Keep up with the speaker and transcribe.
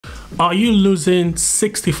Are you losing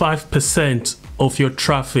 65% of your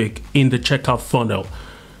traffic in the checkout funnel?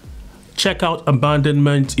 Checkout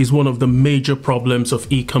abandonment is one of the major problems of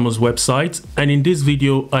e-commerce websites, and in this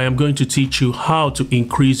video I am going to teach you how to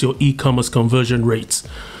increase your e-commerce conversion rates.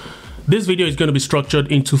 This video is going to be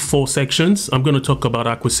structured into 4 sections. I'm going to talk about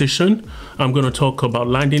acquisition, I'm going to talk about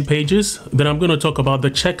landing pages, then I'm going to talk about the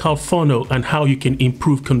checkout funnel and how you can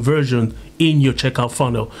improve conversion in your checkout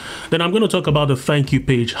funnel. Then I'm going to talk about the thank you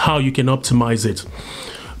page, how you can optimize it.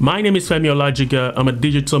 My name is Femi Olajiga. I'm a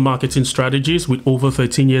digital marketing strategist with over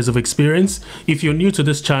 13 years of experience. If you're new to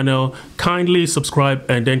this channel, kindly subscribe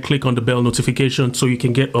and then click on the bell notification so you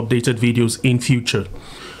can get updated videos in future.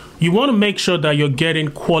 You want to make sure that you're getting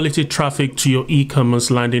quality traffic to your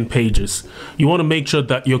e-commerce landing pages. You want to make sure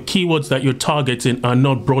that your keywords that you're targeting are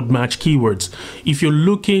not broad match keywords. If you're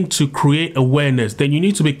looking to create awareness, then you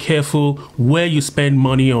need to be careful where you spend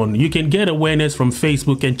money on. You can get awareness from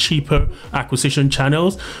Facebook and cheaper acquisition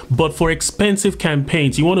channels, but for expensive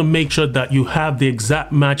campaigns, you want to make sure that you have the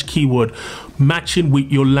exact match keyword matching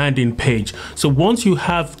with your landing page. So once you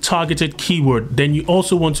have targeted keyword, then you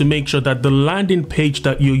also want to make sure that the landing page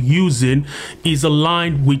that you're using is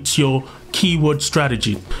aligned with your keyword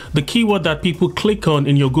strategy. The keyword that people click on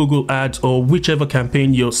in your Google ads or whichever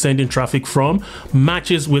campaign you're sending traffic from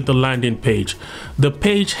matches with the landing page. The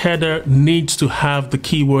page header needs to have the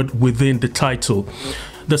keyword within the title.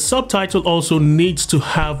 The subtitle also needs to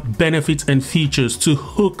have benefits and features to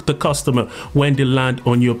hook the customer when they land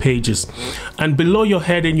on your pages. And below your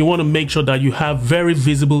heading, you want to make sure that you have very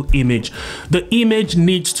visible image. The image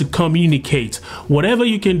needs to communicate. Whatever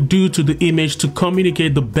you can do to the image to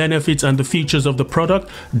communicate the benefits and the features of the product,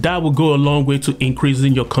 that will go a long way to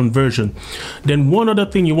increasing your conversion. Then one other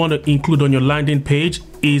thing you want to include on your landing page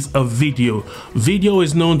is a video. Video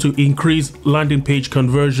is known to increase landing page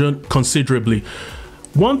conversion considerably.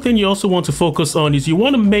 One thing you also want to focus on is you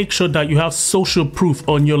want to make sure that you have social proof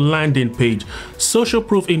on your landing page. Social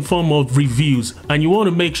proof in form of reviews, and you want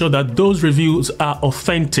to make sure that those reviews are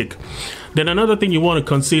authentic. Then another thing you want to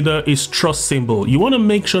consider is trust symbol. You want to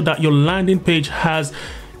make sure that your landing page has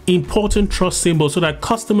important trust symbols so that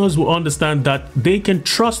customers will understand that they can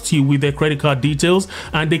trust you with their credit card details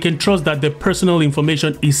and they can trust that their personal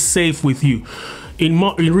information is safe with you. In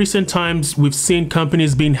recent times, we've seen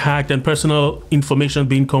companies being hacked and personal information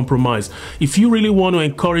being compromised. If you really want to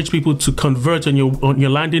encourage people to convert on your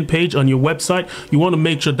landing page, on your website, you want to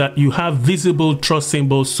make sure that you have visible trust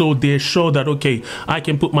symbols so they're sure that, okay, I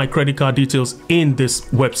can put my credit card details in this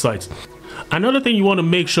website. Another thing you want to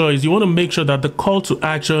make sure is you want to make sure that the call to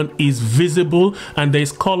action is visible and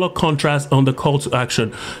there's color contrast on the call to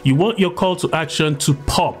action. You want your call to action to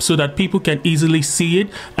pop so that people can easily see it,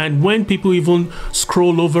 and when people even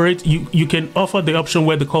scroll over it, you can offer the option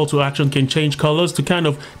where the call to action can change colors to kind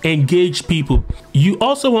of engage people. You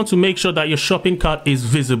also want to make sure that your shopping cart is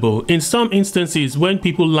visible. In some instances, when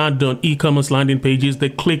people land on e-commerce landing pages, they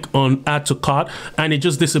click on add to cart and it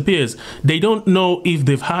just disappears. They don't know if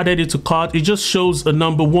they've added it to cart. It just shows a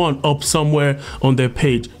number 1 up somewhere on their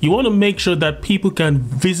page. You want to make sure that people can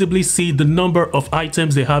visibly see the number of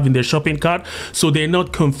items they have in their shopping cart so they're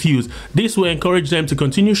not confused. This will encourage them to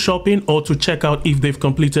continue shopping or to check out if they've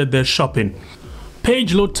completed their shopping.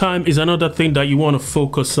 Page load time is another thing that you want to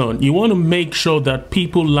focus on. You want to make sure that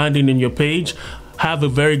people landing in your page have a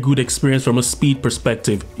very good experience from a speed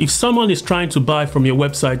perspective. If someone is trying to buy from your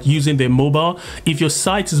website using their mobile, if your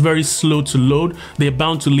site is very slow to load, they're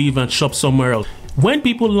bound to leave and shop somewhere else. When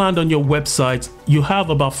people land on your website, you have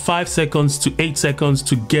about 5 seconds to 8 seconds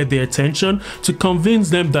to get their attention, to convince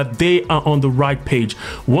them that they are on the right page.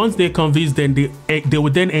 Once they're convinced, then they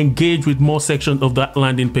will then engage with more sections of that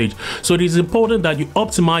landing page. So it is important that you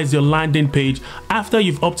optimize your landing page. After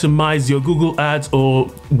you've optimized your Google ads or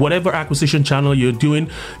whatever acquisition channel you're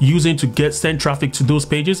using to send traffic to those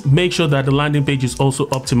pages, make sure that the landing page is also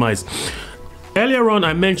optimized. Earlier on,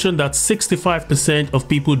 I mentioned that 65% of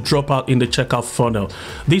people drop out in the checkout funnel.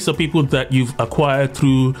 These are people that you've acquired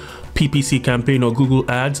through PPC campaign or Google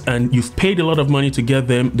ads, and you've paid a lot of money to get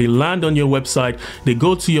them. They land on your website, they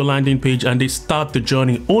go to your landing page and they start the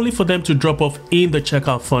journey, only for them to drop off in the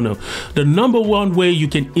checkout funnel. The number 1 way you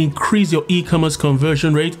can increase your e-commerce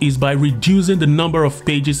conversion rate is by reducing the number of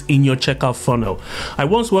pages in your checkout funnel. I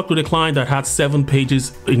once worked with a client that had 7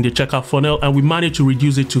 pages in the checkout funnel and we managed to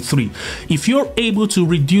reduce it to 3. If you're able to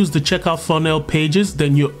reduce the checkout funnel pages,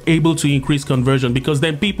 then you're able to increase conversion, because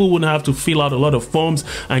then people wouldn't have to fill out a lot of forms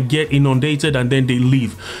and get inundated and then they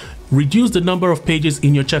leave. Reduce the number of pages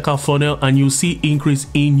in your checkout funnel and you'll see increase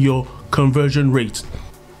in your conversion rate.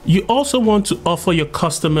 You also want to offer your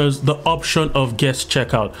customers the option of guest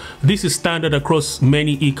checkout. This is standard across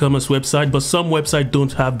many e-commerce websites, but some websites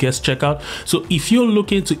don't have guest checkout. So if you're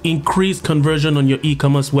looking to increase conversion on your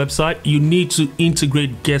e-commerce website, you need to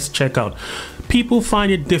integrate guest checkout. People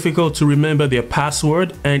find it difficult to remember their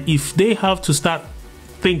password, and if they have to start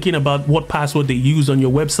thinking about what password they use on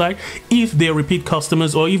your website, if they're repeat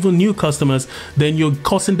customers or even new customers, then you're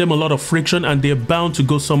causing them a lot of friction and they're bound to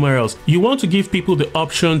go somewhere else. You want to give people the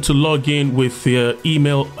option to log in with their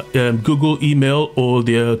email, Google email, or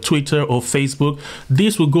their Twitter or Facebook.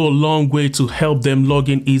 This will go a long way to help them log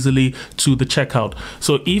in easily to the checkout.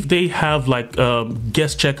 So if they have like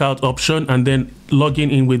guest checkout option and then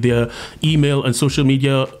logging in with their email and social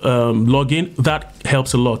media login, that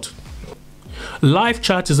helps a lot. Live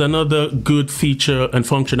chat is another good feature and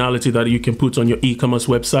functionality that you can put on your e-commerce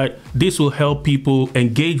website. This will help people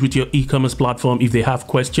engage with your e-commerce platform if they have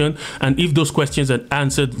questions, and if those questions are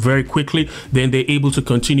answered very quickly, then they're able to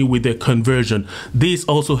continue with their conversion. This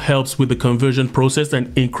also helps with the conversion process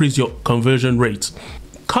and increase your conversion rates.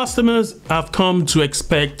 Customers have come to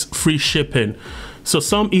expect free shipping. So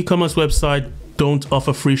some e-commerce websites don't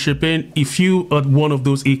offer free shipping. If you are one of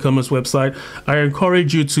those e-commerce websites, I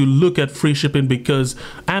encourage you to look at free shipping, because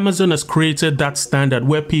Amazon has created that standard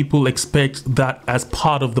where people expect that as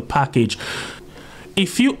part of the package.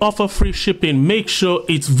 If you offer free shipping, make sure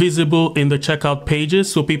it's visible in the checkout pages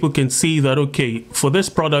so people can see that, okay, for this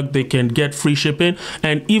product, they can get free shipping.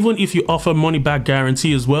 And even if you offer money back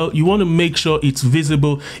guarantee as well, you want to make sure it's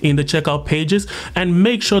visible in the checkout pages, and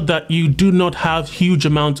make sure that you do not have huge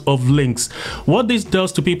amount of links. What this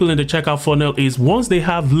does to people in the checkout funnel is once they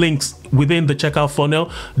have links within the checkout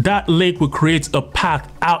funnel, that link will create a path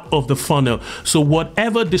out of the funnel. So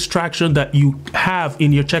whatever distraction that you have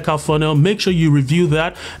in your checkout funnel, make sure you review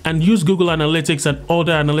that and use Google Analytics and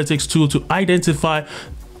other analytics tools to identify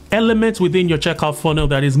elements within your checkout funnel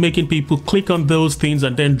that is making people click on those things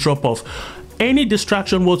and then drop off. Any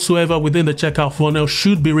distraction whatsoever within the checkout funnel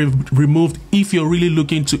should be removed if you're really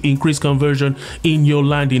looking to increase conversion in your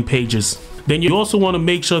landing pages. Then you also want to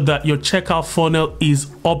make sure that your checkout funnel is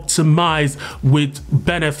optimized with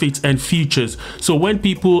benefits and features. So when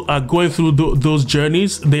people are going through those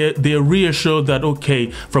journeys, they're reassured that, okay,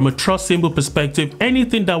 from a trust symbol perspective,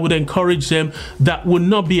 anything that would encourage them that would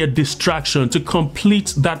not be a distraction to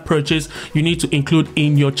complete that purchase, you need to include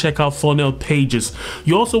in your checkout funnel pages.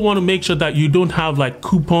 You also want to make sure that you don't have like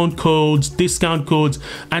coupon codes, discount codes,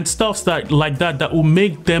 and stuff like that will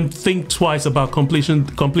make them think twice about completing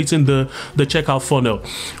the checkout funnel.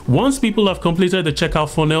 Once people have completed the checkout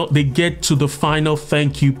funnel, they get to the final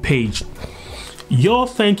thank you page. Your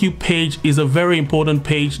thank you page is a very important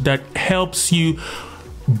page that helps you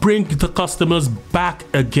bring the customers back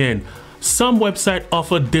again. Some websites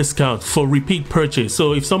offer discount for repeat purchase.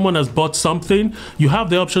 So if someone has bought something, you have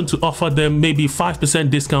the option to offer them maybe 5%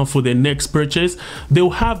 discount for their next purchase. They'll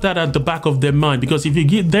have that at the back of their mind, because if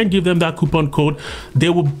you then give them that coupon code, they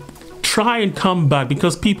will try and come back,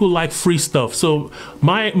 because people like free stuff. So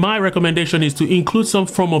my recommendation is to include some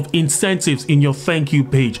form of incentives in your thank you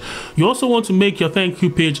page. You also want to make your thank you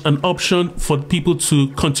page an option for people to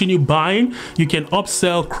continue buying. You can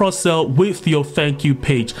upsell, cross-sell with your thank you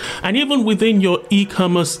page. And even within your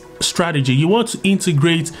e-commerce strategy, you want to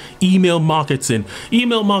integrate email marketing.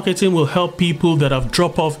 Email marketing will help people that have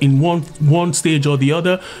dropped off in one stage or the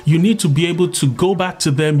other. You need to be able to go back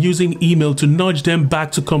to them using email to nudge them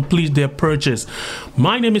back to complete their purchase.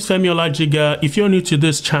 My name is Femi Olajiga. If you're new to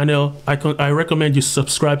this channel, I recommend you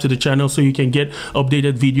subscribe to the channel so you can get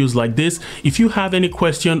updated videos like this. If you have any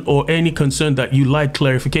question or any concern that you like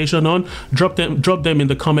clarification on, drop them in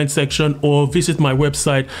the comment section, or visit my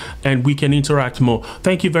website and we can interact more.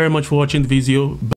 Thank you very much for watching the video.